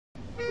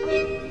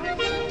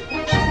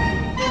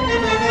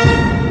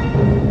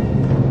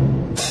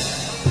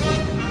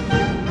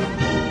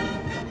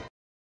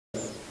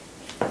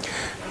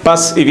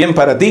Paz y bien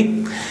para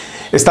ti.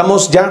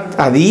 Estamos ya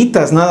a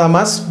días nada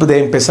más de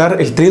empezar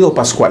el Triduo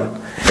Pascual.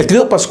 El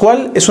Triduo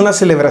Pascual es una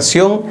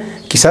celebración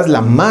quizás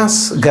la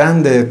más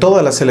grande de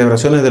todas las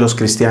celebraciones de los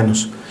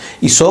cristianos.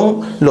 Y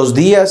son los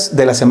días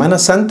de la Semana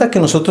Santa que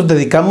nosotros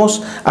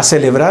dedicamos a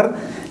celebrar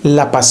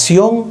la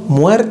pasión,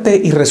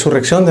 muerte y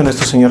resurrección de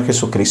nuestro Señor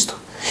Jesucristo.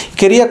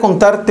 Quería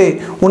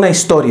contarte una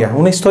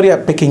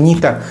historia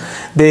pequeñita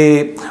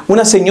de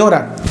una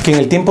señora que en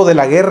el tiempo de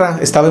la guerra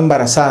estaba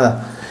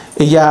embarazada.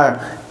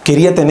 Ella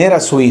quería tener a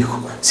su hijo.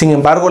 Sin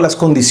embargo, las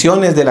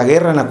condiciones de la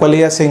guerra en la cual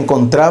ella se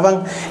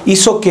encontraban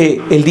hizo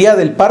que el día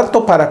del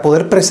parto, para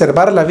poder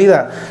preservar la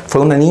vida,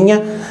 fue una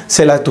niña,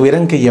 se la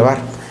tuvieran que llevar.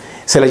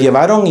 Se la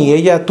llevaron y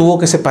ella tuvo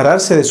que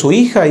separarse de su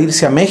hija,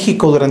 irse a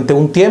México durante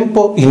un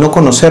tiempo y no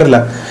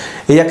conocerla.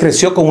 Ella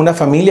creció con una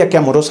familia que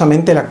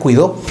amorosamente la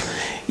cuidó.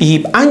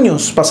 Y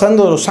años,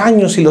 pasando los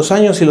años y los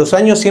años y los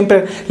años,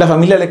 siempre la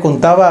familia le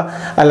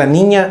contaba a la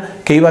niña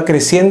que iba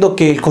creciendo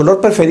que el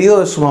color preferido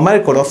de su mamá era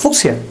el color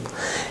fucsia.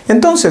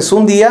 Entonces,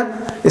 un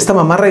día, esta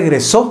mamá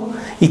regresó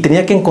y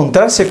tenía que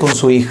encontrarse con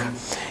su hija.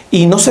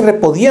 Y no se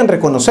podían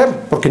reconocer,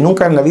 porque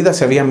nunca en la vida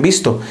se habían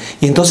visto.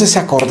 Y entonces se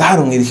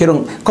acordaron y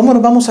dijeron, ¿cómo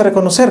nos vamos a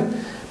reconocer?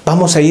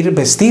 Vamos a ir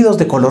vestidos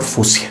de color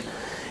fucsia.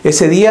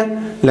 Ese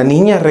día, la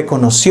niña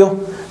reconoció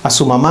a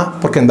su mamá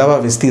porque andaba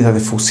vestida de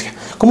fucsia.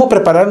 ¿Cómo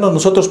prepararnos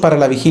nosotros para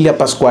la vigilia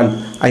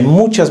pascual? Hay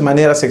muchas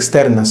maneras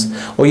externas.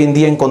 Hoy en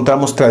día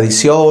encontramos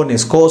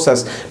tradiciones,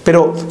 cosas,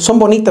 pero son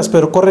bonitas,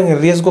 pero corren el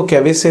riesgo que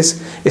a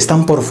veces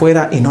están por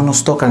fuera y no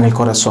nos tocan el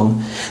corazón.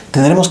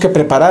 Tendremos que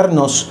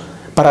prepararnos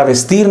para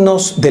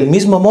vestirnos del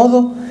mismo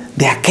modo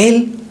de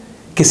aquel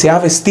que se ha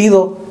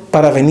vestido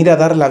para venir a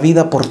dar la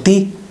vida por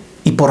ti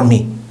y por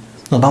mí.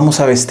 Nos vamos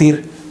a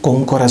vestir con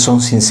un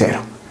corazón sincero.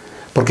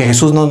 Porque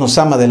Jesús no nos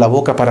ama de la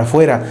boca para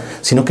afuera,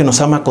 sino que nos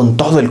ama con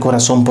todo el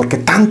corazón, porque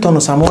tanto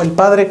nos amó el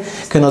Padre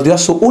que nos dio a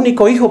su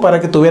único Hijo para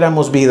que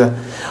tuviéramos vida.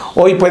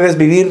 Hoy puedes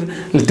vivir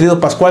el Triduo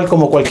Pascual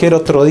como cualquier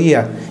otro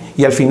día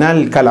y al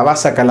final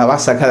calabaza,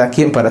 calabaza, cada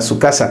quien para su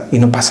casa y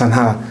no pasa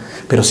nada.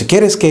 Pero si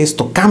quieres que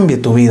esto cambie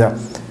tu vida,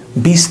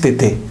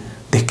 vístete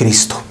de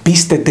Cristo,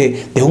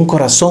 vístete de un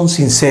corazón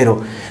sincero,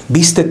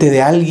 vístete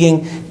de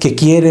alguien que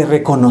quiere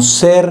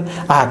reconocer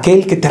a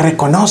aquel que te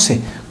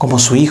reconoce como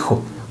su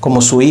hijo,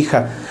 como su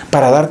hija,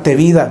 para darte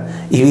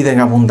vida y vida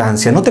en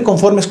abundancia. No te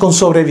conformes con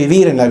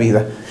sobrevivir en la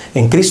vida.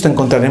 En Cristo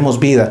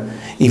encontraremos vida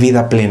y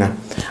vida plena.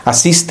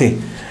 Asiste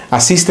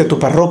a tu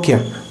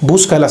parroquia,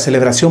 busca la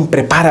celebración,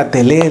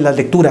 prepárate, lee las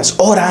lecturas,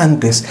 ora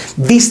antes,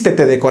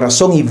 vístete de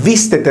corazón y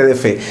vístete de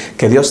fe,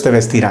 que Dios te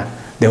vestirá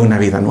de una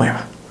vida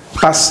nueva.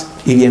 Paz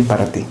y bien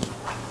para ti.